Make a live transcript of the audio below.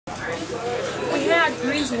We're here at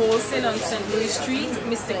Greene's Wholesale on St. Louis Street.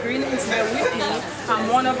 Mr. Greene is here with me. I'm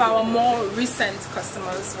one of our more recent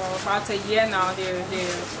customers. For about a year now, they're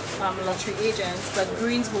lottery agents. But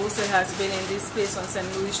Greene's Wholesale has been in this place on St.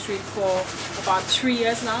 Louis Street for about 3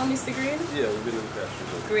 years now, Mr. Greene? Yeah, we've been in the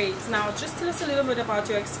past. Great. Now, just tell us a little bit about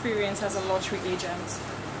your experience as a lottery agent.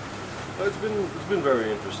 Well, it's been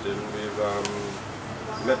very interesting.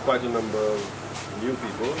 We've met quite a number of new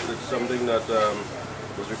people. It's something that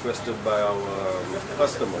was requested by our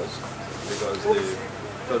customers because they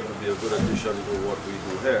thought it would be a good addition to what we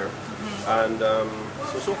do here. And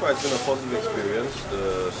so far it's been a positive experience.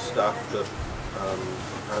 The staff that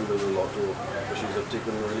handle the lotto machines have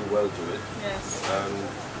taken really well to it. Yes. And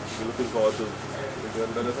we're looking forward to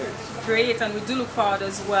doing better things. Great, and we do look forward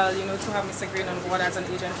as well, to have Mr. Greene on board as an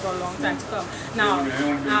agent for a long time to come. Now,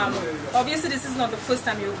 obviously this is not the first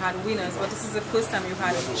time you've had winners, but this is the first time you've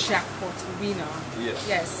had a jackpot winner. Yes.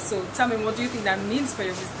 Yes. So tell me, what do you think that means for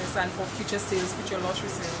your business and for future sales, future lottery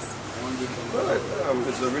sales? Well,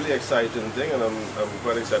 it's a really exciting thing, and I'm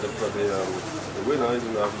quite excited for the winner,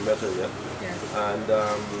 even though I haven't met her yet. Yes. And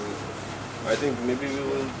I think maybe we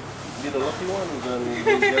will be the lucky ones and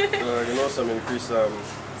we'll get some increased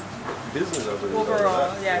business as a result of Overall,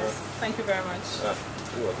 that. yes. Thank you very much.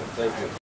 You're welcome. Thank you.